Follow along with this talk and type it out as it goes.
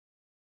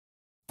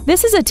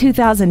This is a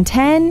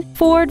 2010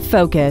 Ford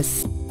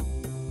Focus.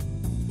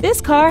 This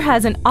car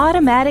has an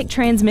automatic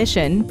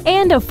transmission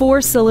and a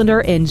 4-cylinder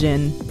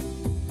engine.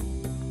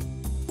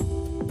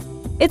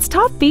 Its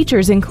top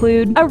features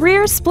include a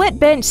rear split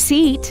bench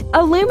seat,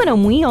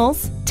 aluminum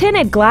wheels,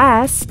 tinted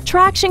glass,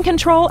 traction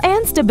control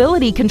and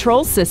stability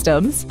control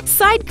systems,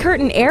 side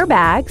curtain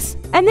airbags,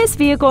 and this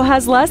vehicle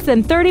has less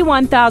than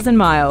 31,000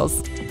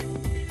 miles.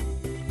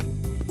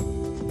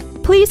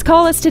 Please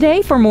call us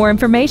today for more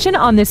information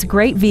on this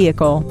great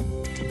vehicle.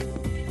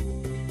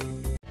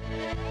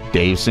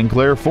 Dave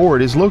Sinclair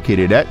Ford is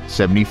located at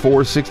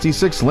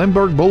 7466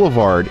 Lindbergh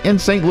Boulevard in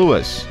St.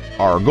 Louis.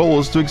 Our goal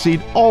is to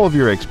exceed all of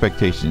your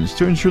expectations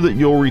to ensure that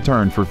you'll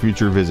return for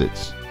future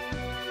visits.